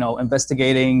 You're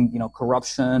investigating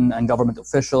corruption and government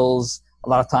officials. A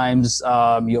lot of times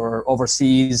you're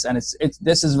overseas, and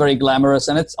this is very glamorous,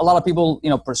 and it's a lot of people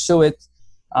pursue it.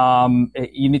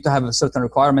 You need to have a certain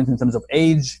requirement in terms of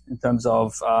age, in terms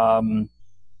of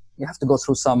you have to go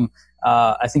through some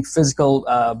physical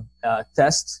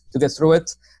tests to get through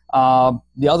it.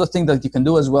 The other thing that you can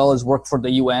do as well is work for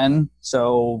the UN.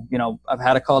 So I've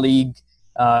had a colleague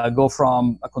go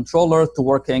from a controller to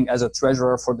working as a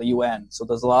treasurer for the UN. So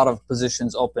there's a lot of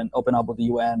positions open up with the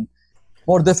UN.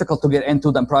 More difficult to get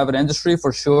into than private industry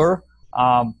for sure,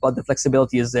 but the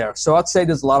flexibility is there. So I'd say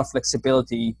there's a lot of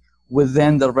flexibility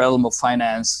within the realm of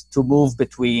finance to move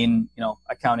between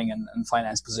accounting and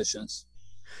finance positions.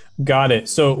 Got it.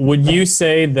 So would you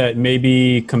say that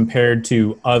maybe compared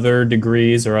to other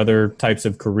degrees or other types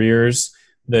of careers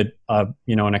that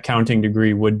an accounting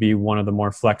degree would be one of the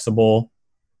more flexible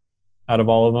out of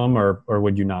all of them, or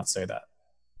would you not say that?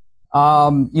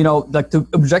 To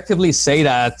objectively say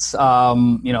that,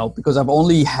 because I've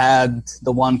only had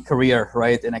the one career,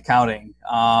 right, in accounting.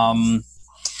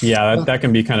 That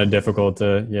can be kind of difficult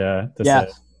to say.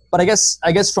 But I guess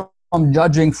from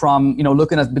judging from,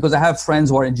 looking at, because I have friends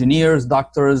who are engineers,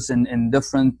 doctors in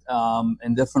different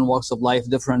walks of life,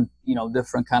 different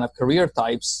kind of career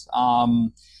types.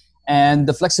 And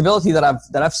the flexibility that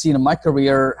I've seen in my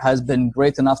career has been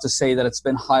great enough to say that it's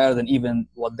been higher than even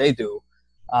what they do.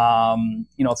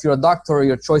 If you're a doctor,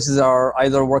 your choices are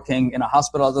either working in a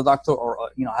hospital as a doctor or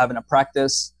having a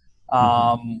practice.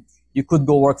 You could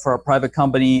go work for a private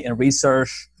company in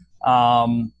research.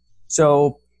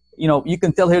 You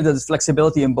can tell here that there's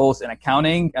flexibility in both in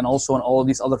accounting and also in all of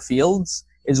these other fields.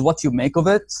 Is what you make of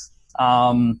it.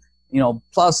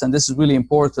 Plus, and this is really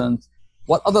important,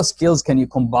 what other skills can you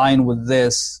combine with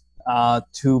this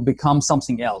to become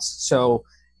something else? So,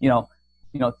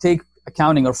 take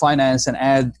accounting or finance and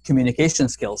add communication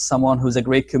skills, someone who's a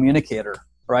great communicator,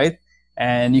 right?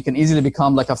 And you can easily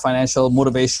become like a financial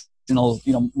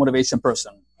motivation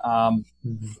person.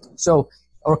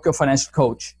 Or a financial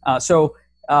coach.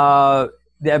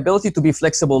 The ability to be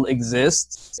flexible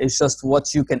exists. It's just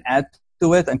what you can add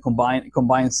to it and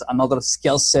combines another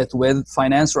skill set with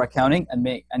finance or accounting and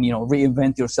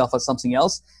reinvent yourself as something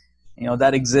else.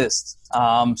 That exists.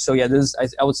 I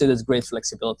would say there's great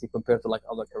flexibility compared to like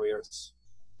other careers.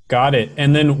 Got it.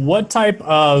 And then what type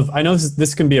of, I know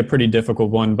this can be a pretty difficult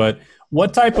one, but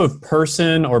what type of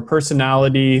person or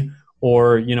personality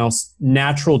or,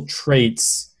 natural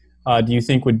traits do you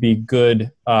think would be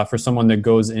good for someone that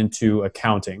goes into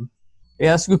accounting?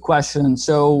 Yeah, that's a good question.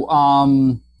 So,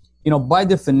 by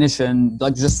definition,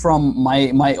 like just from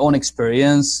my own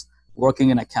experience working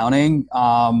in accounting,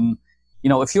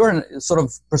 if you're a sort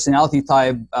of personality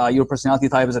type, your personality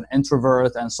type is an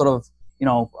introvert and sort of,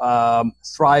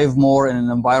 thrive more in an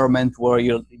environment where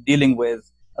you're dealing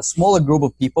with a smaller group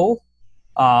of people,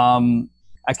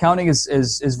 accounting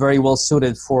is very well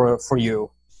suited for you.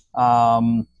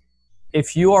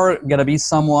 If you are going to be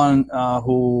someone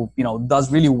who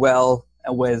does really well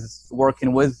with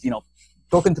working with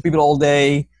talking to people all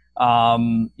day,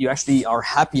 you actually are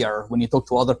happier when you talk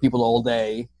to other people all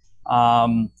day,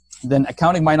 then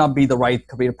accounting might not be the right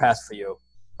career path for you.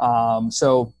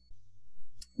 So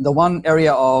the one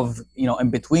area of in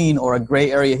between, or a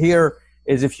gray area here,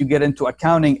 is if you get into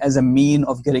accounting as a mean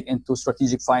of getting into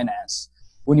strategic finance.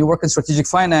 When you work in strategic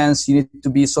finance, you need to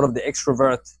be sort of the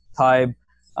extrovert type,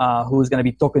 who's going to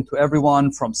be talking to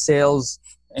everyone from sales,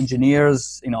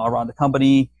 engineers, around the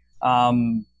company.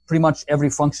 Pretty much every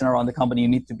function around the company you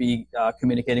need to be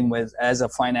communicating with as a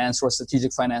finance or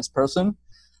strategic finance person.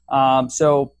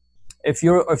 So if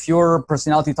your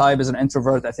personality type is an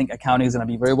introvert, I think accounting is going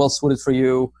to be very well suited for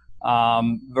you,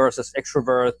 versus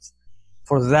extrovert.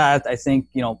 For that, I think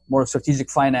more strategic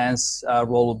finance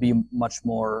role will be much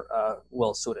more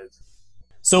well suited.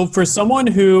 So for someone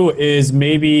who is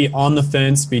maybe on the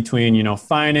fence between,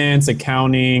 finance,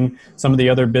 accounting, some of the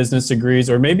other business degrees,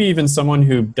 or maybe even someone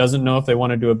who doesn't know if they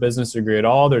want to do a business degree at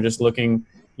all, they're just looking,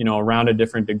 around at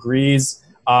different degrees.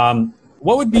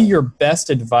 What would be your best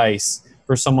advice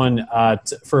for someone,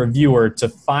 for a viewer, to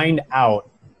find out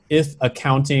if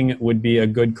accounting would be a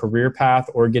good career path,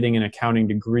 or getting an accounting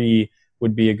degree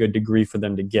would be a good degree for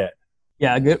them to get?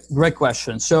 Yeah, great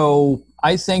question. So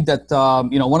I think that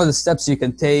one of the steps you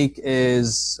can take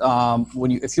is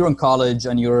if you're in college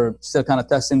and you're still kind of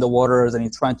testing the waters and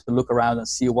you're trying to look around and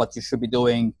see what you should be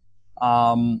doing,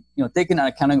 taking an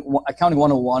accounting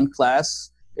 101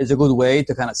 class is a good way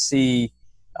to kind of see.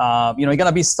 You're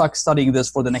gonna be stuck studying this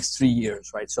for the next 3 years,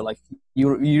 right? So like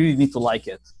you really need to like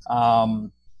it.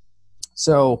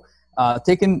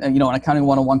 Taking an accounting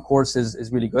 101 course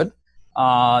is really good.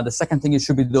 The second thing you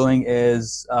should be doing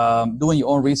is doing your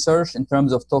own research in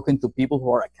terms of talking to people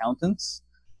who are accountants,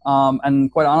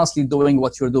 and quite honestly doing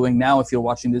what you're doing now if you're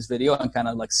watching this video, and kind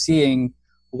of like seeing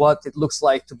what it looks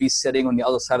like to be sitting on the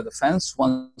other side of the fence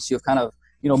once you've kind of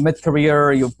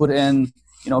mid-career, you've put in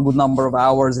a good number of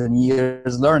hours and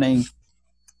years learning.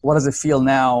 What does it feel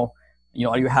now?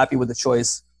 Are you happy with the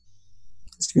choice?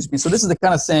 Excuse me. So this is the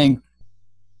kind of thing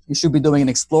you should be doing and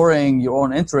exploring your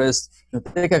own interest.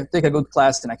 Take a good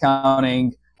class in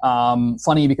accounting.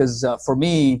 Funny because for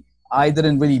me, I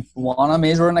didn't really want to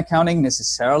major in accounting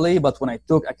necessarily, but when I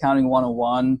took accounting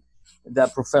 101,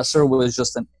 that professor was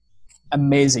just an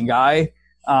amazing guy.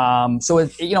 So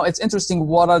it's interesting.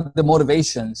 What are the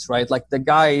motivations, right? Like the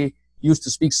guy used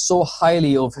to speak so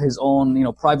highly of his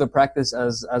own, private practice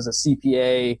as a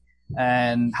CPA,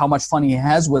 and how much fun he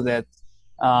has with it,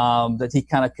 that he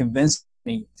kind of convinced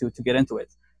me to get into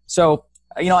it. So,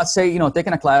 I'd say,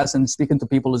 taking a class and speaking to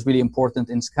people is really important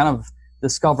in kind of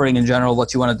discovering in general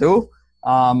what you want to do.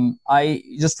 I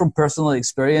just from personal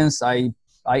experience, I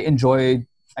enjoyed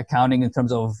accounting in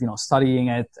terms of, studying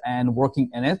it and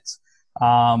working in it.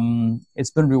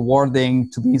 It's been rewarding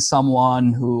to be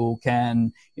someone who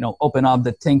can, open up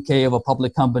the 10K of a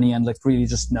public company and like really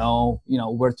just know,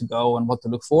 where to go and what to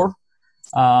look for.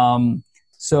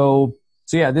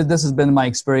 So yeah, this has been my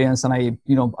experience, and I,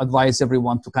 advise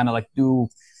everyone to kind of like do,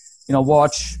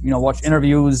 watch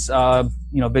interviews,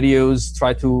 videos,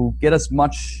 try to get as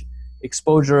much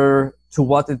exposure to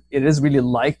what it is really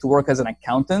like to work as an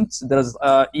accountant. There's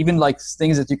even like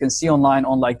things that you can see online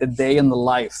on like the day in the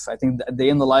life. I think the day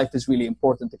in the life is really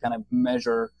important to kind of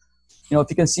measure, if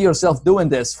you can see yourself doing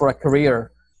this for a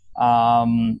career.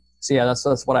 So yeah,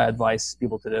 that's what I advise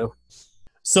people to do.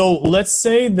 So let's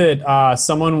say that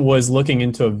someone was looking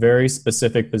into a very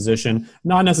specific position,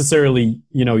 not necessarily,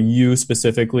 you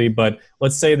specifically, but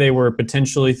let's say they were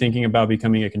potentially thinking about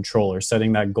becoming a controller,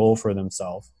 setting that goal for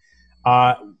themselves.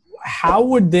 How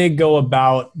would they go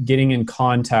about getting in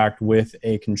contact with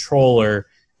a controller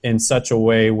in such a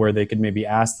way where they could maybe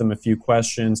ask them a few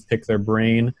questions, pick their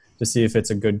brain to see if it's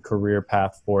a good career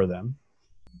path for them?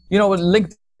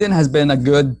 LinkedIn has been a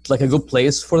good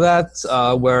place for that,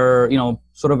 where,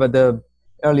 sort of at the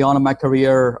early on in my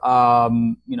career,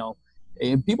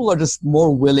 people are just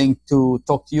more willing to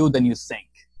talk to you than you think.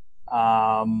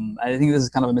 I think this is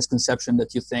kind of a misconception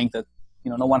that you think that,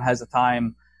 no one has the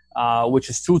time, which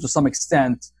is true to some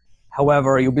extent.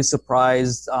 However, you'll be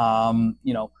surprised,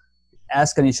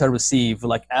 ask and you shall receive.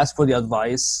 Like, ask for the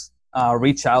advice,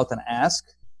 reach out and ask.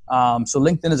 So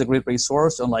LinkedIn is a great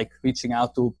resource on like reaching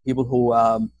out to people who,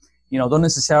 don't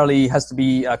necessarily has to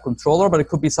be a controller, but it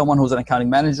could be someone who's an accounting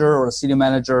manager or a senior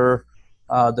manager,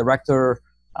 director,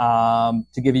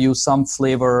 to give you some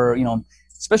flavor,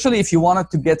 especially if you wanted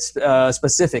to get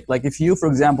specific. Like if you, for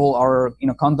example, are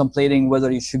contemplating whether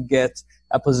you should get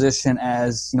a position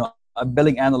as a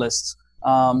billing analyst,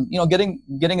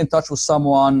 getting in touch with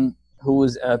someone who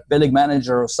is a billing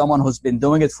manager or someone who's been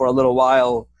doing it for a little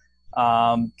while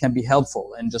can be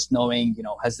helpful. And just knowing,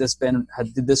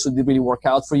 did this really work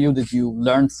out for you? Did you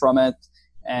learn from it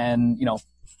and,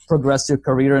 progress your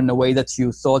career in the way that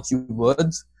you thought you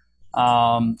would?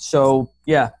 So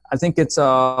yeah, I think it's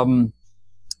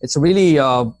really,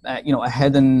 a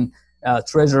hidden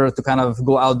treasure to kind of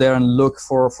go out there and look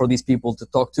for these people to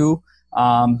talk to.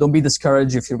 Don't be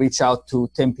discouraged if you reach out to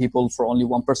 10 people for only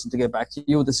one person to get back to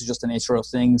you. This is just the nature of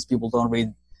things. People don't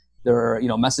read their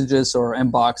messages or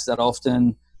inbox that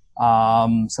often.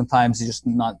 Sometimes you just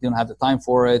don't have the time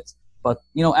for it. But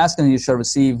ask and you shall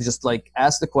receive. Just like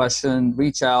ask the question,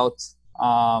 reach out,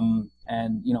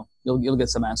 and you'll get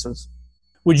some answers.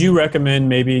 Would you recommend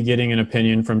maybe getting an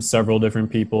opinion from several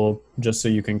different people just so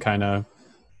you can kind of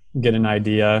get an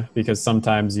idea? Because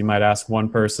sometimes you might ask one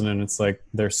person and it's like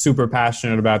they're super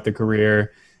passionate about the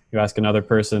career. You ask another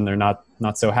person, they're not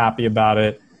so happy about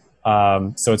it.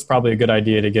 So it's probably a good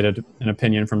idea to get an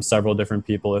opinion from several different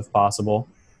people if possible.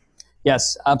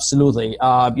 Yes, absolutely.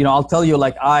 I'll tell you,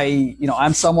 like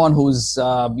I'm someone who's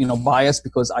biased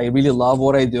because I really love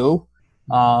what I do.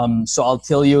 So I'll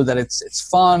tell you that it's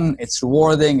fun, it's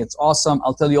rewarding, it's awesome.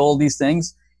 I'll tell you all these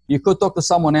things. You could talk to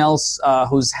someone else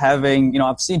who's having,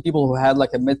 I've seen people who had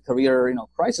like a mid-career,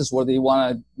 crisis where they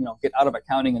want to, get out of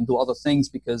accounting and do other things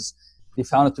because they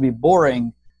found it to be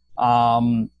boring.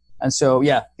 And so,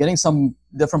 yeah, getting some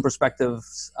different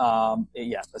perspectives,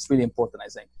 that's really important, I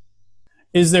think.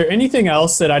 Is there anything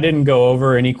else that I didn't go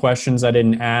over, any questions I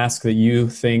didn't ask that you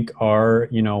think are,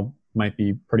 might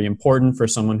be pretty important for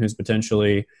someone who's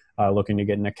potentially looking to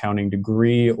get an accounting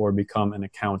degree or become an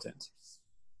accountant?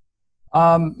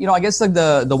 I guess like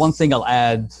the one thing I'll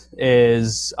add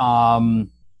is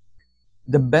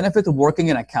the benefit of working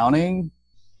in accounting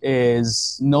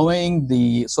is knowing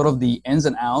the sort of the ins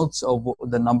and outs of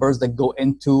the numbers that go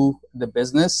into the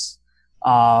business.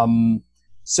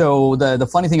 So the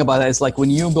funny thing about that is like when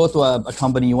you go to a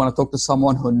company, you want to talk to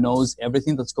someone who knows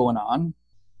everything that's going on.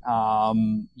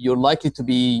 You're likely to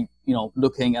be,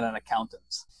 looking at an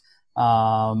accountant.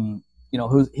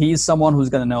 He's someone who's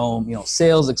going to know,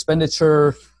 sales,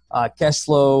 expenditure, cash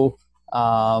flow,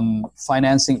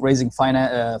 financing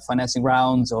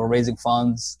rounds or raising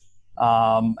funds,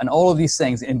 and all of these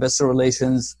things, investor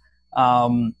relations.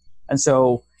 And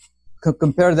so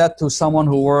compare that to someone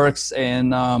who works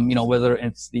in, whether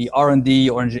it's the R&D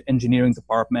or engineering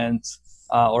department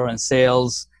or in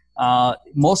sales.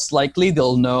 Most likely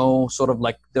they'll know sort of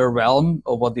like their realm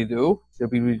of what they do. They'll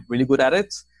be really good at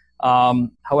it.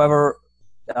 However,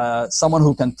 someone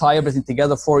who can tie everything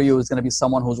together for you is going to be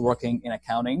someone who's working in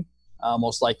accounting,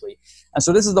 most likely. And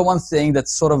so this is the one thing that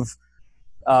sort of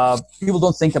people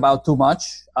don't think about too much,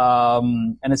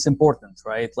 and it's important,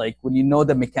 right? Like when you know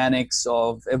the mechanics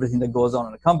of everything that goes on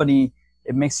in a company,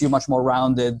 it makes you much more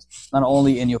rounded, not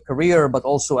only in your career, but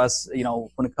also as,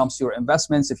 when it comes to your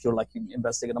investments, if you're like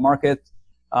investing in the market,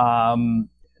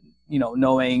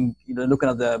 knowing, looking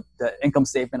at the income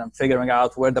statement and figuring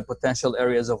out where the potential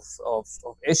areas of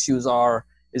issues are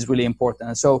is really important.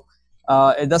 And so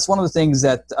that's one of the things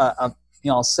that,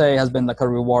 I'll say has been like a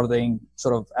rewarding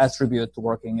sort of attribute to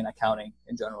working in accounting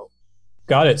in general.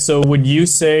 Got it. So would you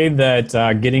say that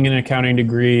getting an accounting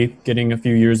degree, getting a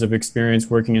few years of experience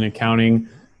working in accounting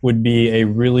would be a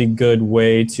really good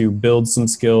way to build some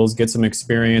skills, get some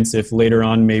experience if later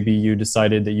on maybe you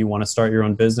decided that you want to start your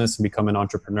own business and become an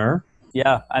entrepreneur?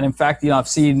 Yeah. And in fact, I've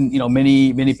seen,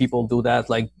 many people do that,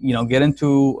 like, get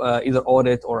into either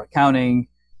audit or accounting,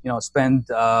 spend,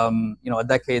 a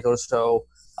decade or so.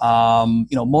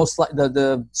 Most like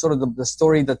the sort of the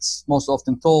story that's most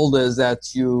often told is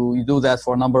that you do that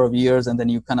for a number of years and then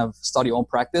you kind of start your own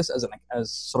practice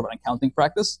as sort of an accounting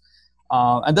practice.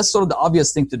 And that's sort of the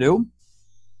obvious thing to do.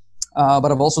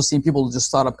 But I've also seen people just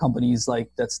start up companies like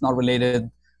that's not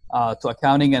related to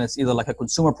accounting, and it's either like a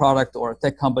consumer product or a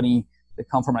tech company that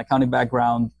come from an accounting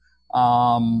background.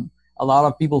 A lot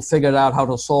of people figured out how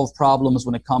to solve problems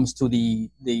when it comes to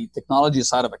the technology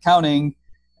side of accounting,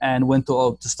 and went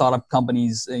to startup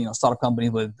companies,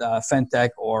 with Fintech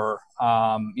or,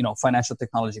 financial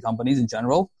technology companies in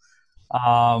general.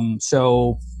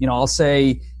 So, I'll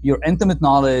say your intimate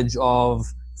knowledge of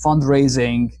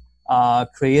fundraising,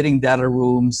 creating data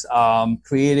rooms,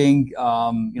 creating,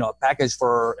 a package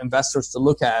for investors to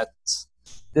look at.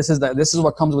 This is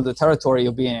what comes with the territory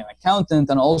of being an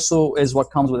accountant, and also is what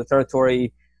comes with the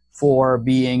territory for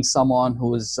being someone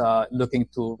who is looking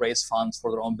to raise funds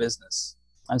for their own business.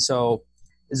 And so,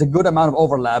 is a good amount of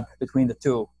overlap between the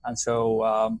two. And so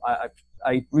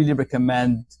I really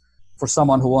recommend for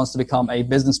someone who wants to become a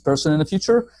business person in the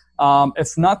future,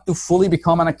 if not to fully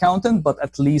become an accountant, but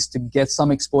at least to get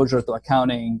some exposure to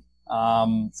accounting,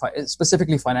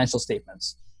 specifically financial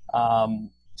statements,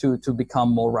 to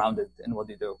become more rounded in what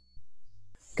you do.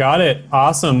 Got it.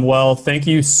 Awesome. Well, thank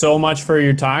you so much for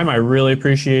your time. I really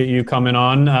appreciate you coming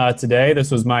on today.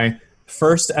 This was my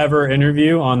first ever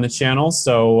interview on the channel,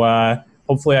 so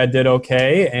hopefully I did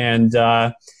okay. And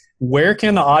where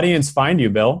can the audience find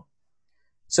you, Bill?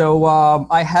 So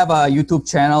I have a YouTube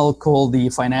channel called The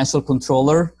Financial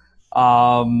Controller.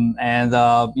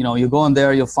 You go on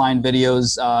there, you'll find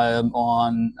videos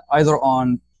on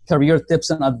career tips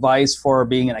and advice for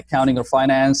being in accounting or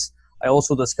finance. I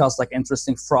also discuss like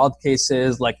interesting fraud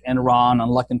cases like Enron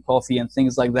and Luck and Coffee and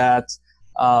things like that,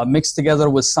 mixed together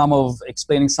with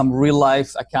explaining some real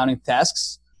life accounting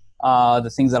tasks, the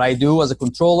things that I do as a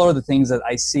controller, the things that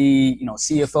I see,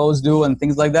 CFOs do and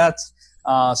things like that.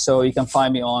 So you can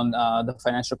find me on The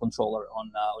Financial Controller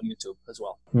on YouTube as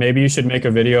well. Maybe you should make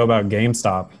a video about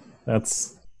GameStop.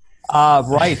 That's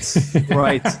right.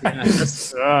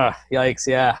 Yeah, yikes.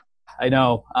 Yeah, I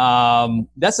know.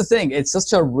 That's the thing. It's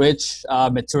such a rich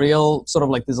material. Sort of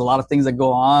like there's a lot of things that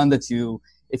go on that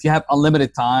if you have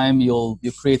unlimited time, you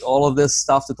create all of this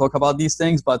stuff to talk about these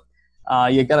things. But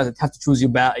you have to choose your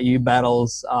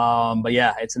battles. But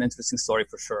yeah, it's an interesting story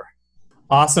for sure.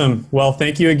 awesome. Well,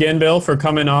 thank you again, Bill, for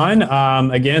coming on.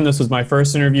 Again, this was my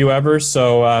first interview ever.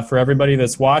 So for everybody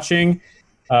that's watching,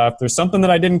 if there's something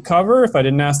that I didn't cover, if I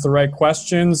didn't ask the right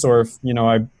questions, or if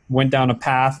I went down a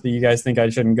path that you guys think I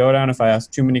shouldn't go down, if I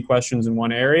asked too many questions in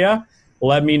one area,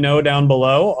 let me know down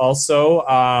below. Also,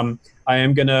 I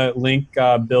am going to link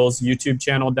Bill's YouTube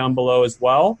channel down below as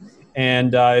well.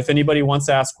 And if anybody wants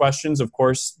to ask questions, of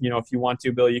course, if you want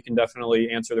to, Bill, you can definitely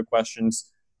answer the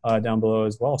questions down below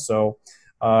as well. So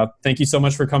thank you so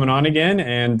much for coming on again,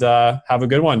 and have a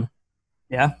good one.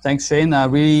 Yeah, thanks, Shane. I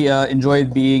really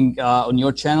enjoyed being on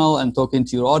your channel and talking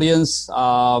to your audience.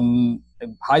 I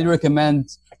highly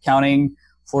recommend accounting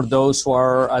for those who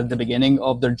are at the beginning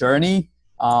of their journey.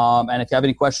 And if you have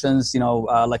any questions,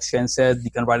 like Shane said,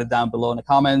 you can write it down below in the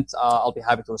comment. I'll be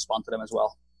happy to respond to them as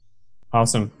well.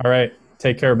 Awesome. All right.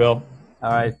 Take care, Bill.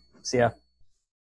 All right. See ya.